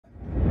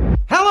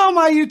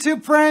Hello, my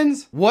YouTube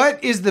friends!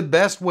 What is the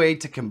best way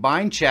to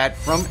combine chat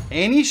from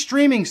any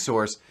streaming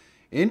source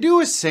into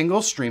a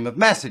single stream of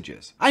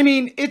messages? I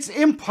mean, it's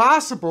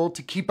impossible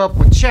to keep up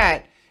with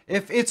chat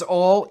if it's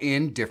all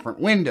in different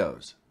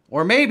windows.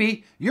 Or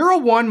maybe you're a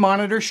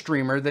one-monitor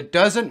streamer that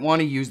doesn't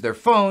want to use their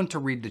phone to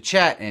read the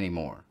chat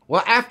anymore.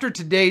 Well, after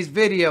today's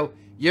video,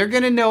 you're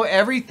going to know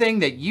everything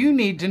that you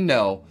need to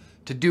know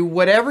to do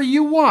whatever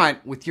you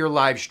want with your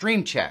live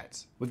stream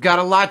chats. We've got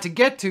a lot to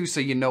get to, so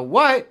you know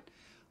what?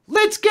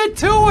 Let's get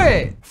to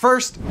it!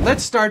 First,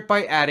 let's start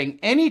by adding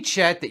any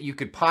chat that you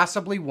could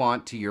possibly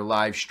want to your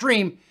live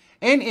stream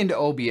and into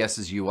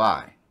OBS's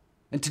UI.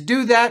 And to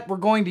do that, we're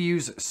going to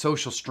use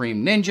Social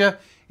Stream Ninja.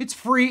 It's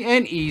free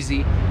and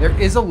easy. There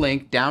is a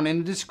link down in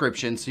the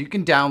description so you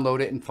can download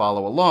it and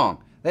follow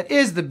along. That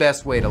is the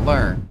best way to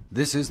learn.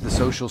 This is the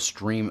Social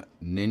Stream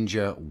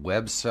Ninja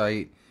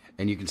website.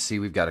 And you can see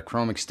we've got a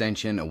Chrome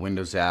extension, a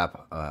Windows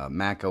app, a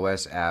Mac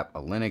OS app,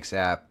 a Linux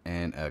app,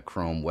 and a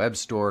Chrome web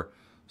store.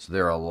 So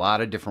there are a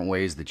lot of different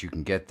ways that you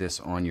can get this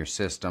on your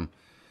system.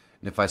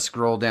 And if I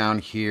scroll down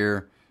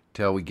here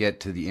till we get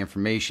to the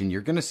information,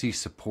 you're going to see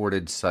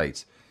supported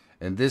sites.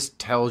 And this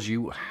tells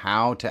you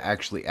how to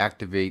actually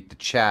activate the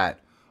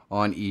chat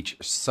on each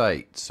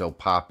site. So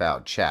pop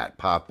out chat,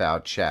 pop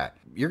out chat.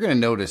 You're going to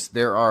notice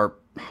there are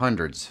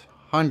hundreds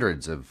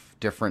of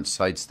different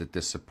sites that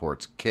this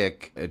supports.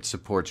 Kick, it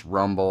supports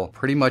Rumble,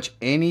 pretty much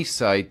any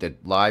site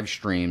that live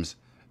streams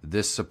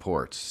this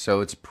supports.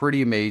 So it's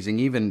pretty amazing.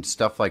 Even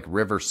stuff like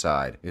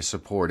Riverside is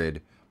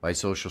supported by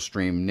Social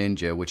Stream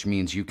Ninja, which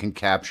means you can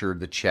capture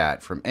the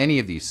chat from any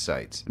of these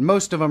sites. And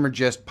most of them are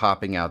just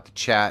popping out the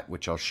chat,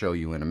 which I'll show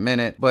you in a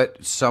minute,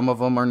 but some of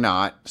them are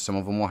not. Some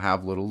of them will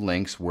have little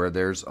links where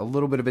there's a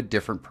little bit of a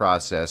different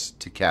process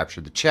to capture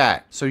the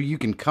chat. So you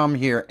can come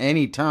here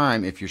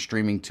anytime if you're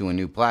streaming to a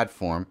new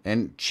platform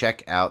and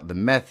check out the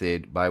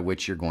method by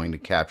which you're going to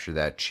capture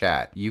that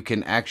chat. You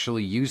can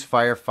actually use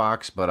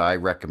Firefox, but I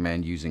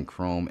recommend using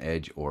Chrome,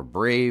 Edge, or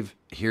Brave.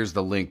 Here's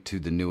the link to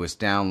the newest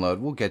download.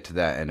 We'll get to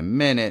that in a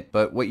minute,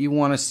 but what you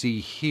want to see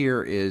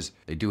here is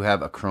they do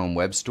have a Chrome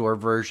Web Store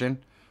version,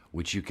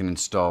 which you can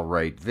install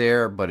right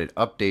there, but it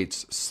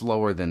updates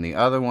slower than the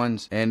other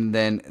ones. And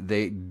then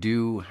they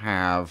do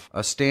have a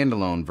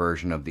standalone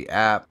version of the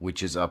app,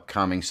 which is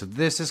upcoming. So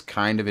this is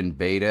kind of in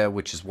beta,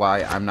 which is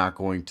why I'm not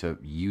going to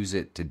use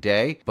it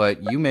today,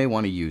 but you may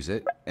want to use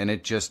it. And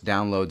it just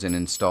downloads and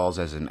installs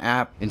as an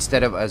app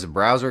instead of as a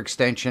browser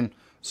extension.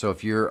 So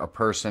if you're a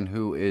person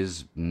who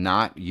is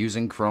not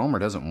using Chrome or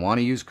doesn't want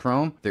to use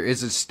Chrome, there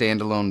is a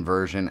standalone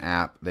version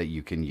app that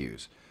you can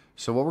use.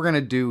 So what we're going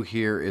to do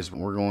here is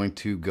we're going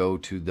to go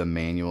to the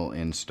manual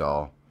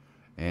install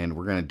and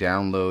we're going to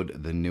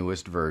download the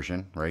newest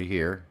version right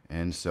here.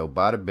 And so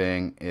bada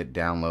bing, it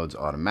downloads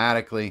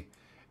automatically.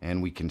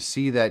 And we can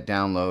see that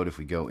download if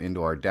we go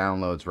into our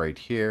downloads right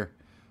here.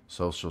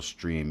 Social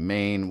Stream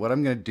Main. What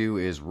I'm going to do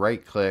is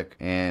right click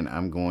and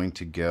I'm going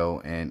to go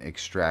and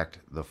extract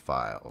the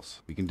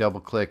files. We can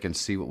double click and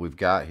see what we've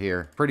got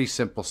here. Pretty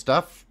simple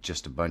stuff,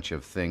 just a bunch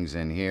of things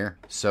in here.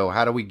 So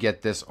how do we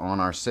get this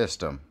on our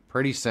system?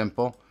 Pretty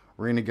simple.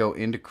 We're going to go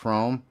into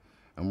Chrome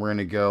and we're going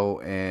to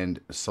go and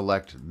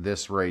select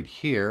this right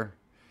here.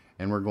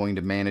 And we're going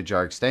to manage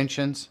our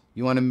extensions.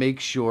 You want to make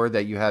sure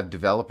that you have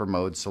developer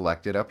mode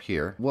selected up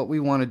here. What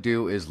we want to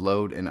do is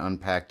load an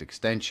unpacked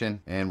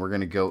extension, and we're going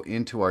to go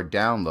into our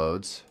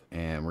downloads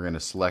and we're going to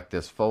select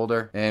this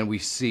folder, and we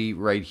see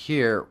right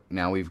here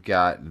now we've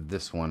got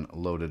this one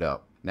loaded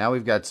up. Now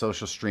we've got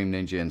Social Stream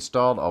Ninja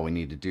installed. All we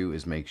need to do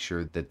is make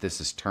sure that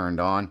this is turned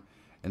on,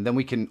 and then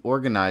we can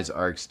organize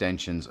our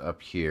extensions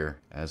up here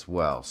as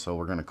well. So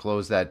we're going to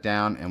close that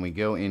down and we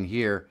go in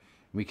here.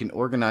 We can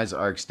organize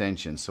our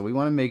extensions. So we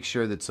want to make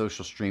sure that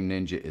Social Stream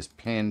Ninja is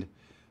pinned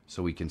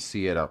so we can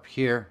see it up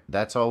here.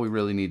 That's all we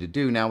really need to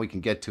do. Now we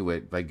can get to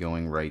it by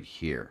going right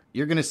here.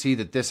 You're going to see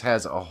that this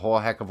has a whole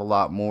heck of a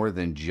lot more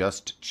than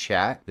just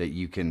chat that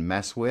you can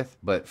mess with.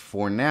 But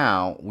for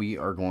now, we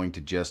are going to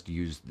just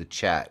use the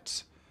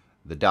chats.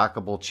 The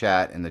dockable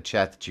chat and the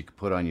chat that you can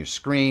put on your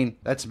screen.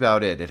 That's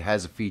about it. It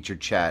has a featured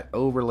chat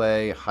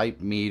overlay, hype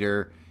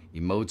meter,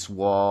 emotes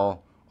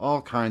wall, all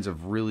kinds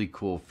of really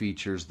cool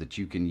features that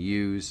you can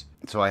use.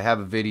 So I have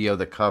a video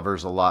that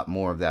covers a lot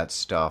more of that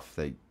stuff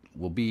that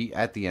will be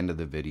at the end of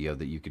the video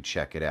that you could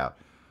check it out.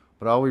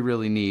 But all we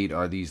really need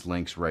are these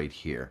links right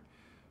here.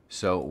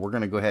 So we're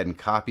going to go ahead and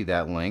copy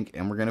that link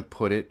and we're going to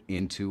put it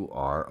into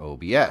our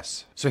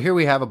OBS. So here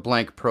we have a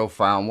blank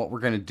profile, and what we're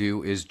going to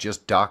do is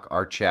just dock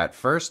our chat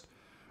first.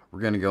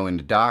 We're going to go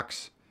into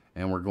Docs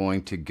and we're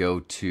going to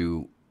go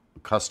to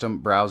Custom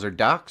Browser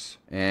Docs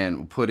and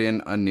we'll put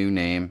in a new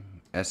name,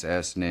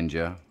 SS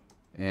Ninja,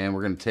 and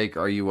we're going to take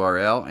our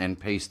URL and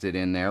paste it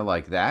in there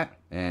like that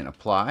and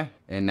apply.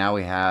 And now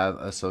we have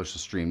a Social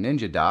Stream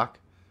Ninja doc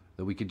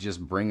that we could just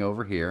bring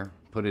over here,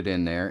 put it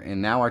in there, and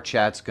now our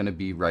chat's going to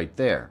be right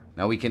there.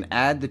 Now we can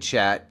add the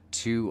chat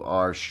to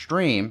our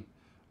stream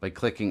by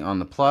clicking on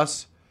the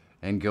plus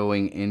and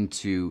going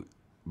into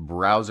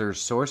browser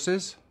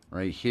sources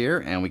right here,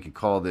 and we can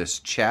call this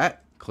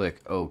chat.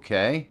 click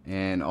OK.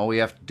 And all we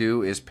have to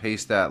do is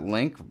paste that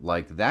link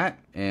like that.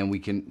 And we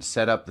can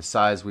set up the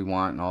size we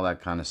want and all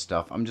that kind of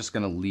stuff. I'm just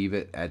going to leave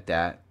it at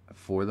that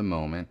for the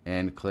moment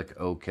and click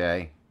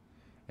OK.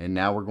 And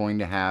now we're going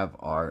to have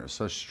our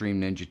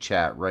Stream Ninja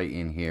chat right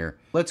in here.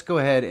 Let's go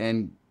ahead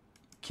and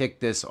kick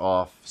this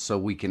off so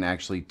we can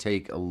actually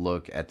take a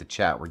look at the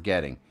chat we're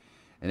getting.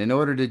 And in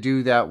order to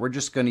do that, we're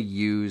just going to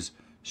use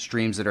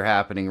streams that are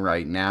happening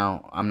right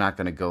now. I'm not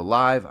going to go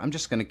live. I'm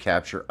just going to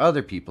capture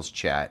other people's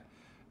chat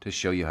to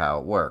show you how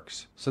it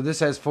works. So this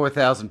has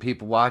 4,000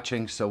 people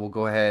watching, so we'll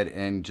go ahead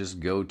and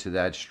just go to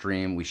that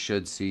stream. We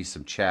should see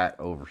some chat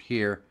over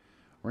here.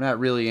 We're not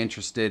really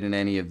interested in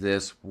any of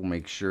this. We'll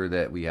make sure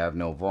that we have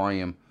no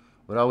volume.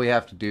 But all we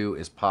have to do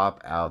is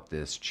pop out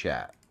this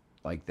chat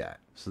like that.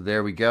 So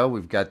there we go.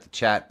 We've got the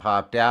chat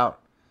popped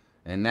out.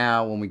 And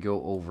now when we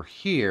go over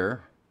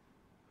here,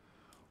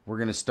 we're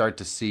going to start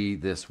to see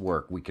this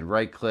work. We can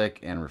right click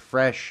and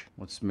refresh.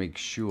 Let's make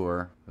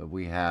sure that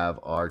we have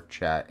our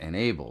chat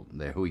enabled.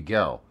 There we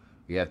go.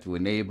 We have to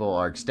enable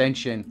our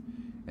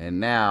extension. And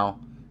now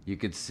you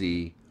can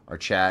see our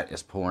chat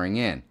is pouring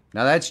in.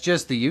 Now that's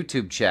just the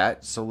YouTube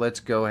chat, so let's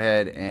go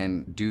ahead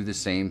and do the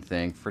same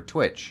thing for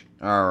Twitch.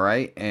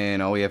 Alright,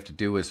 and all we have to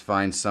do is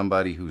find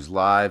somebody who's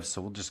live,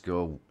 so we'll just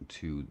go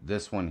to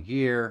this one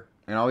here.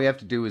 And all we have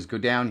to do is go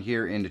down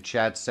here into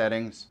chat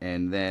settings,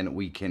 and then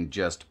we can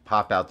just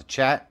pop out the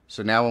chat.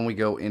 So now when we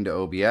go into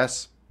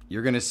OBS,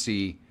 you're going to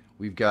see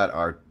we've got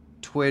our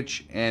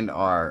Twitch and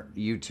our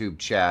YouTube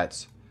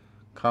chats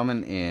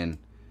coming in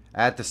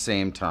at the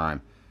same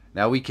time.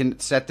 Now we can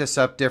set this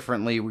up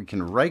differently. We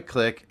can right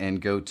click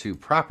and go to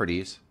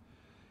properties,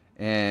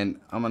 and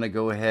I'm going to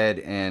go ahead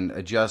and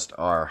adjust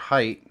our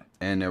height,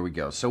 and there we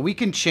go. So we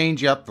can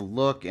change up the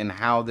look and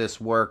how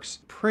this works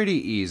pretty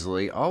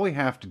easily. All we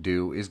have to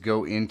do is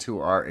go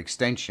into our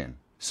extension.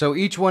 So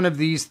each one of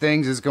these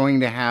things is going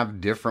to have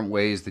different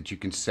ways that you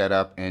can set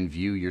up and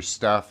view your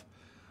stuff.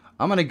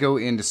 I'm going to go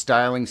into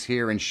stylings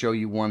here and show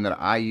you one that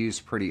I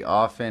use pretty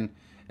often.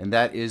 And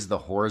that is the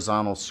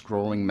horizontal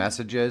scrolling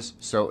messages.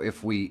 So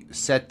if we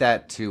set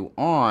that to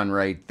on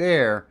right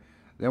there,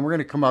 then we're going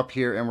to come up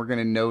here and we're going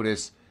to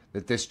notice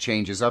that this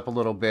changes up a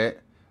little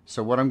bit.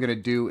 So what I'm going to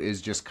do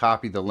is just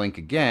copy the link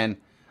again.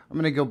 I'm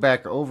going to go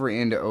back over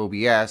into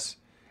OBS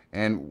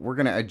and we're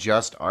going to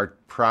adjust our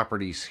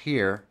properties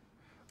here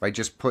by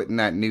just putting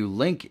that new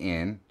link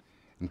in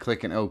and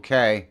clicking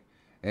OK.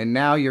 And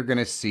now you're going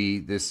to see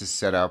this is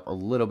set up a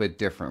little bit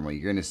differently.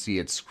 You're going to see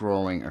it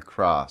scrolling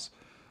across.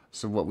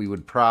 So what we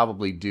would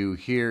probably do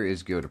here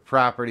is go to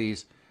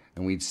properties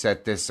and we'd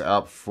set this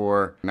up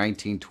for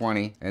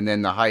 1920, and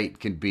then the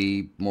height could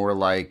be more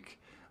like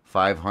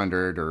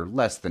 500 or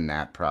less than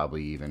that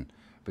probably even.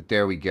 But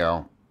there we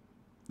go.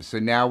 So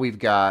now we've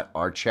got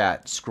our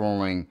chat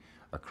scrolling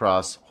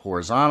across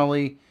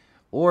horizontally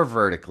or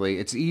vertically.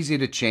 It's easy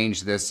to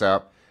change this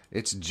up.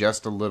 It's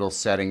just a little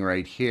setting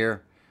right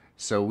here.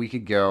 So we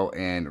could go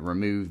and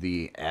remove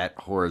the at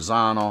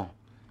horizontal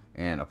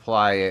and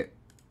apply it,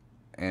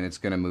 and it's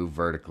going to move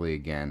vertically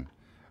again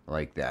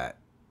like that.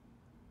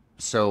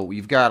 So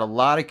you've got a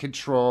lot of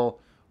control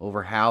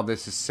over how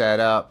this is set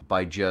up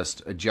by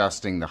just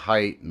adjusting the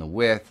height and the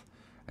width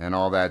and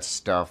all that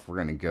stuff. We're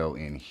going to go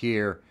in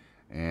here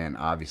and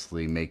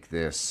obviously make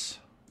this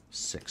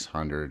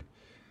 600.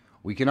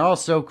 We can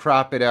also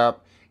crop it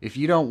up. If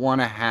you don't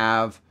want to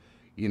have,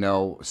 you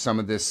know, some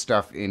of this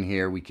stuff in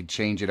here, we could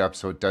change it up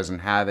so it doesn't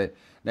have it.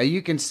 Now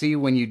you can see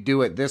when you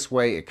do it this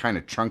way, it kind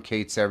of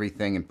truncates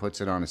everything and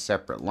puts it on a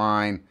separate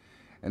line.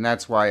 And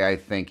that's why I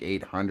think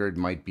 800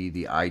 might be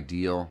the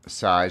ideal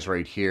size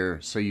right here.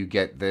 So you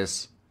get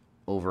this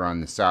over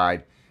on the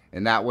side.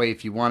 And that way,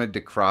 if you wanted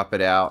to crop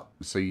it out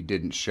so you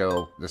didn't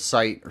show the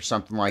site or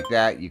something like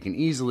that, you can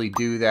easily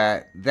do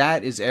that.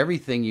 That is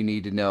everything you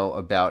need to know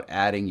about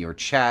adding your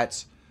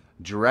chats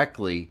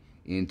directly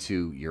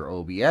into your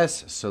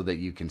OBS so that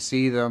you can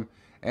see them,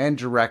 and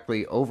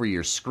directly over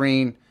your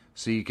screen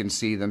so you can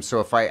see them. So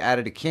if I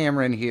added a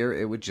camera in here,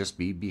 it would just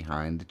be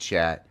behind the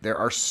chat. There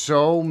are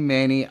so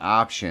many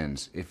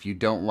options if you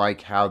don't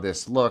like how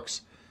this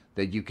looks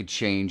that you could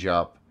change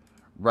up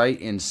right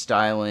in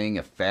styling,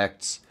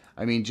 effects.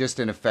 I mean, just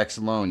in effects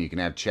alone, you can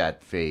have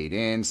chat fade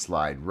in,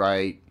 slide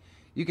right.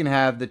 You can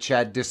have the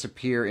chat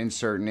disappear in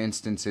certain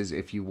instances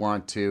if you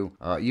want to.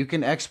 You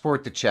can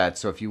export the chat,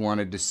 so if you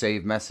wanted to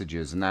save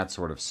messages and that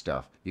sort of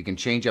stuff. You can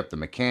change up the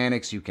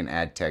mechanics. You can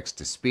add text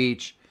to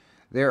speech.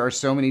 There are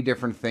so many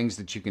different things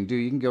that you can do.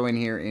 You can go in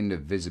here into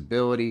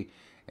visibility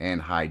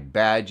and hide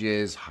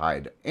badges,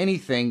 hide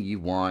anything you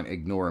want,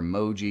 ignore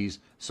emojis.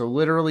 So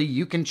literally,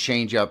 you can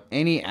change up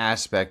any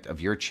aspect of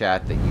your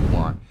chat that you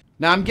want.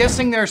 Now, I'm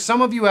guessing there are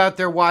some of you out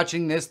there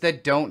watching this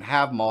that don't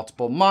have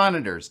multiple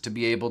monitors to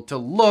be able to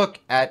look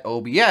at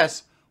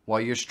OBS while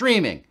you're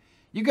streaming.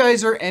 You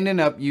guys are ending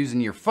up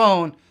using your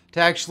phone to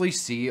actually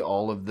see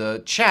all of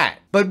the chat.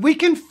 But we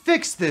can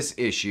fix this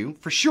issue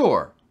for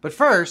sure. But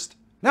first,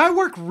 now I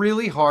work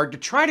really hard to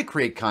try to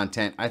create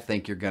content I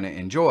think you're going to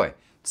enjoy.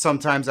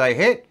 Sometimes I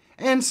hit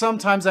and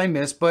sometimes I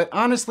miss, but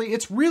honestly,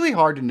 it's really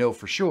hard to know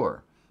for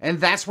sure. And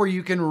that's where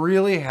you can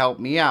really help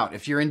me out.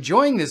 If you're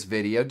enjoying this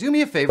video, do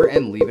me a favor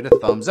and leave it a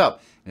thumbs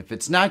up. And if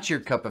it's not your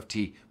cup of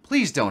tea,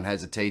 please don't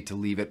hesitate to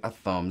leave it a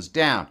thumbs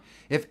down.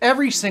 If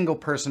every single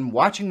person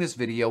watching this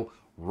video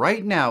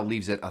right now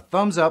leaves it a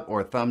thumbs up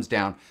or a thumbs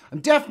down, I'm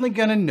definitely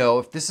gonna know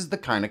if this is the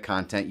kind of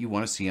content you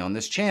wanna see on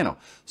this channel.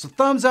 So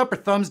thumbs up or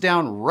thumbs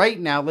down right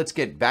now. Let's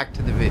get back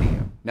to the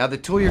video. Now the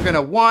tool you're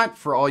gonna want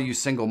for all you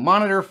single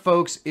monitor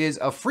folks is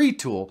a free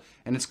tool,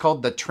 and it's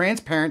called the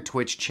Transparent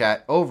Twitch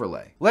Chat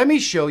Overlay. Let me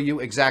show you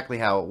exactly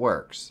how it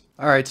works.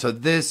 All right, so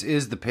this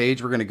is the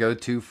page we're gonna go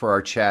to for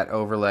our chat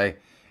overlay,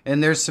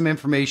 and there's some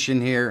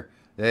information here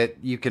that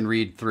you can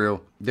read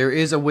through. There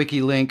is a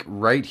wiki link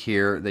right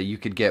here that you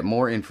could get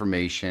more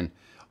information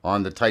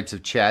on the types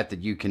of chat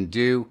that you can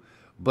do,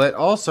 but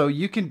also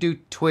you can do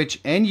Twitch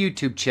and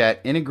YouTube chat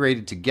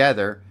integrated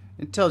together.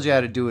 It tells you how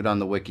to do it on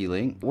the wiki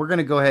link. We're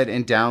gonna go ahead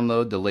and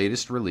download the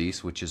latest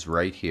release, which is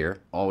right here.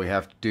 All we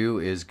have to do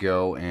is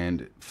go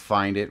and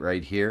find it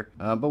right here.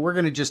 But we're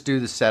gonna just do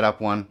the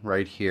setup one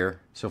right here.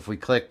 So if we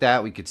click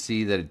that, we could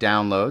see that it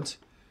downloads.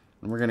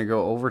 And we're gonna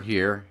go over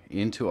here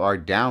into our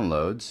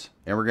downloads,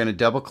 and we're gonna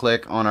double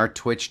click on our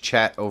Twitch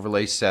chat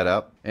overlay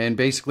setup. And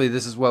basically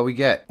this is what we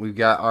get. We've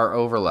got our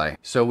overlay.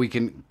 So we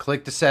can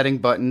click the setting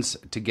buttons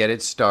to get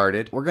it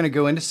started. We're gonna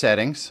go into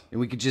settings,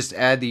 and we could just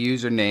add the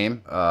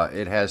username.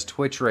 It has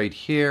Twitch right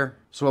here.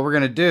 So what we're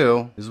gonna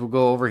do is we'll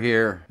go over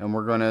here and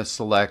we're gonna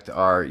select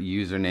our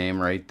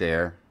username right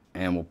there,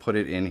 and we'll put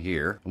it in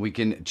here. We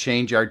can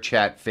change our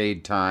chat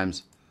fade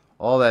times,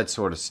 all that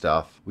sort of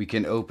stuff. We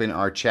can open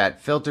our chat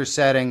filter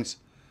settings,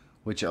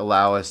 which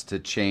allow us to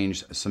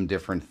change some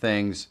different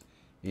things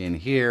in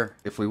here.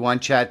 If we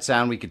want chat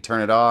sound, we can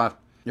turn it off.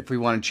 If we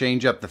want to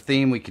change up the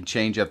theme, we can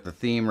change up the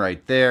theme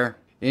right there.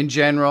 In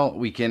general,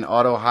 we can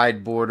auto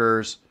hide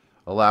borders,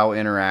 allow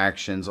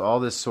interactions, all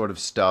this sort of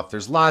stuff.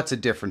 There's lots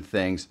of different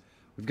things.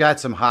 We've got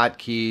some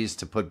hotkeys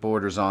to put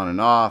borders on and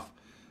off.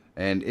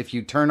 And if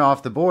you turn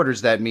off the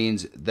borders, that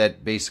means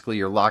that basically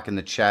you're locking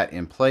the chat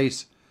in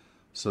place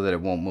so that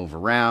it won't move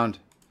around.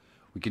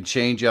 We can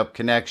change up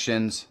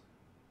connections,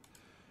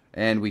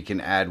 and we can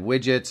add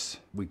widgets.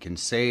 We can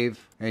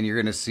save, and you're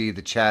gonna see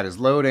the chat is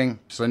loading.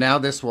 So now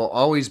this will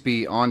always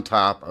be on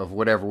top of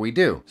whatever we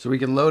do. So we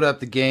can load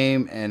up the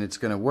game and it's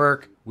gonna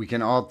work. We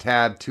can alt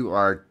tab to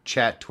our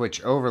chat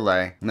Twitch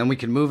overlay, and then we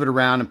can move it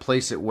around and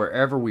place it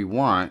wherever we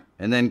want,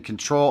 and then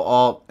Control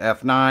Alt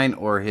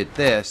F9 or hit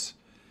this,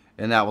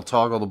 and that will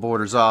toggle the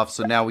borders off.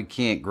 So now we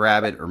can't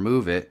grab it or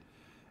move it.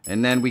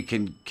 And then we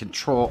can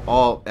Control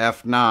Alt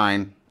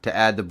F9 to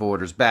add the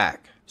borders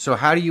back. So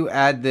how do you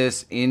add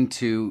this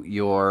into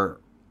your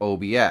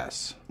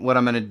OBS? What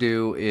I'm going to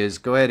do is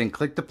go ahead and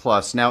click the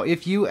plus. Now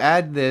if you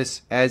add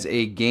this as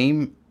a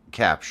game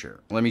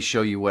capture, let me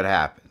show you what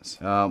happens.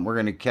 We're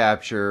going to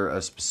capture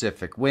a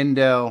specific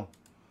window,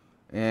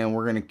 and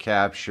we're going to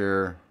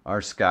capture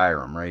our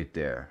Skyrim right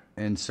there.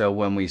 And so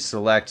when we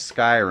select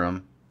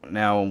Skyrim,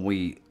 now when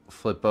we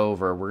flip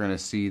over, we're going to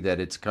see that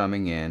it's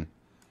coming in.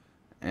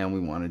 And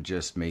we want to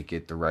just make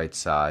it the right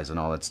size and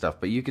all that stuff.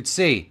 But you can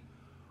see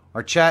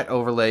our chat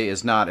overlay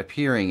is not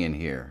appearing in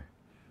here.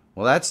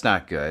 Well, that's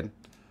not good.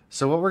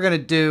 So what we're going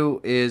to do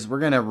is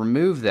we're going to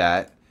remove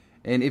that.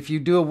 And if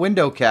you do a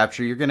window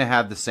capture, you're going to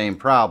have the same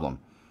problem.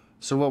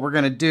 So what we're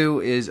going to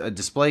do is a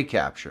display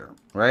capture,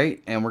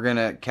 right? And we're going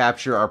to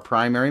capture our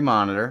primary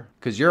monitor,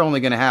 because you're only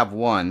going to have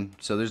one.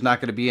 So there's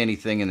not going to be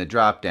anything in the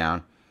drop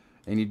down.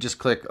 And you just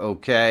click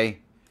OK.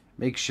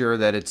 Make sure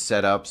that it's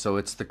set up so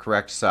it's the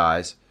correct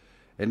size.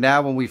 And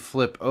now when we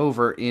flip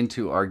over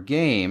into our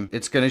game,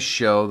 it's going to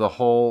show the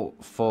whole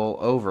full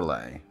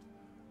overlay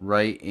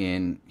right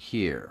in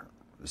here.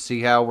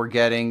 See how we're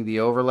getting the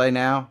overlay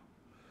now?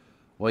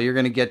 Well, you're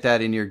going to get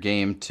that in your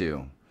game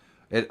too.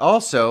 It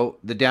also,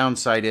 the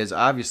downside is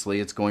obviously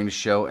it's going to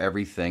show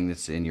everything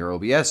that's in your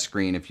OBS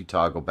screen if you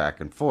toggle back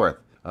and forth.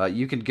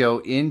 You can go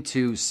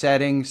into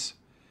settings,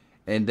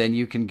 and then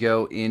you can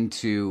go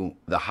into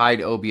the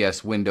hide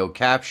OBS window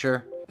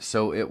capture.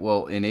 So it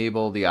will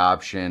enable the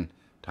option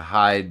to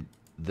hide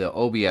the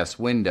OBS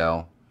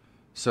window.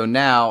 So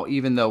now,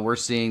 even though we're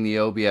seeing the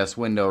OBS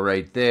window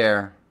right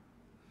there,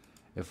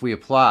 if we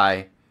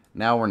apply,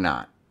 now we're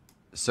not.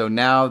 So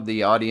now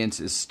the audience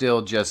is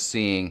still just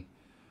seeing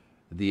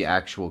the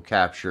actual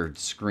captured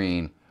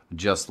screen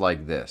just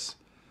like this.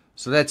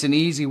 So that's an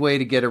easy way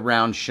to get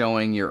around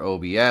showing your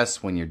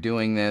OBS when you're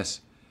doing this.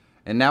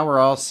 And now we're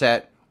all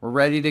set. We're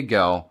ready to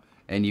go.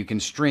 And you can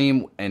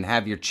stream and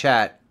have your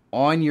chat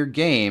on your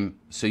game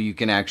so you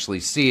can actually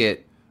see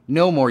it.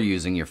 No more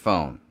using your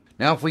phone.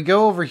 Now if we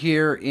go over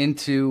here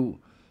into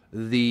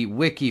the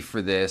wiki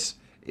for this,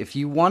 if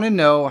you want to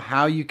know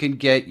how you can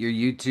get your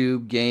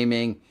YouTube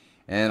gaming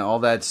and all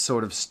that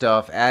sort of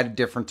stuff, add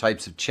different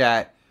types of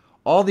chat,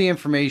 all the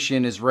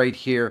information is right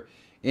here,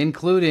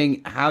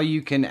 including how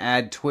you can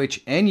add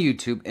Twitch and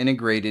YouTube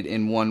integrated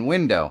in one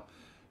window,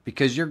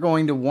 because you're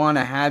going to want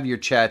to have your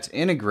chats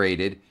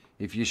integrated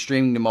if you're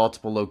streaming to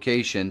multiple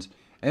locations.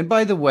 And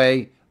by the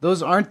way,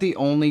 those aren't the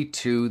only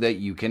two that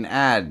you can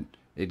add.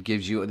 It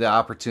gives you the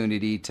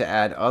opportunity to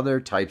add other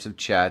types of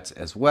chats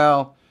as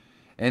well.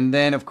 And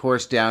then, of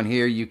course, down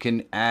here, you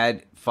can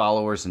add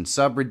followers and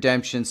sub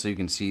redemption, so you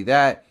can see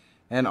that,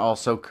 and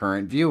also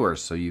current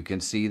viewers, so you can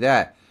see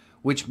that,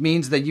 which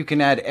means that you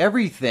can add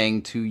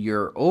everything to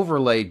your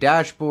overlay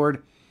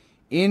dashboard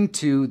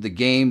into the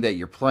game that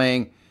you're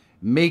playing,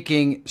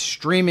 making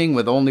streaming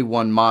with only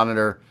one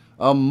monitor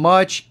a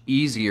much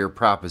easier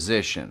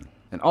proposition.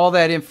 And all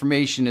that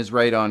information is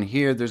right on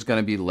here. There's going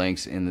to be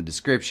links in the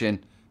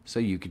description so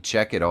you can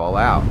check it all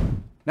out.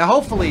 Now,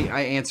 hopefully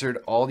I answered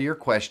all your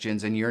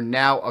questions and you're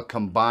now a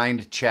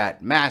combined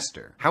chat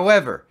master.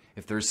 However,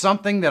 if there's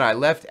something that I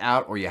left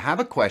out or you have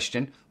a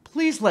question,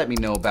 please let me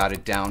know about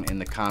it down in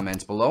the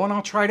comments below and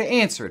I'll try to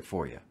answer it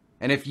for you.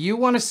 And if you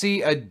want to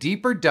see a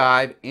deeper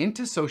dive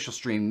into Social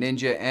Stream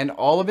Ninja and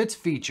all of its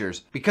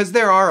features, because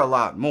there are a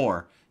lot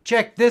more,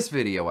 check this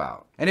video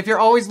out. And if you're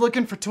always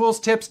looking for tools,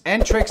 tips,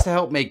 and tricks to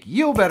help make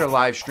you a better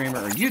live streamer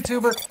or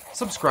YouTuber,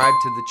 subscribe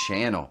to the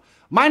channel.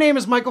 My name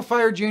is Michael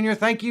Feyrer Jr.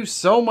 Thank you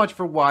so much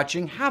for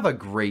watching. Have a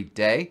great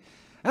day,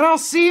 and I'll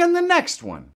see you in the next one.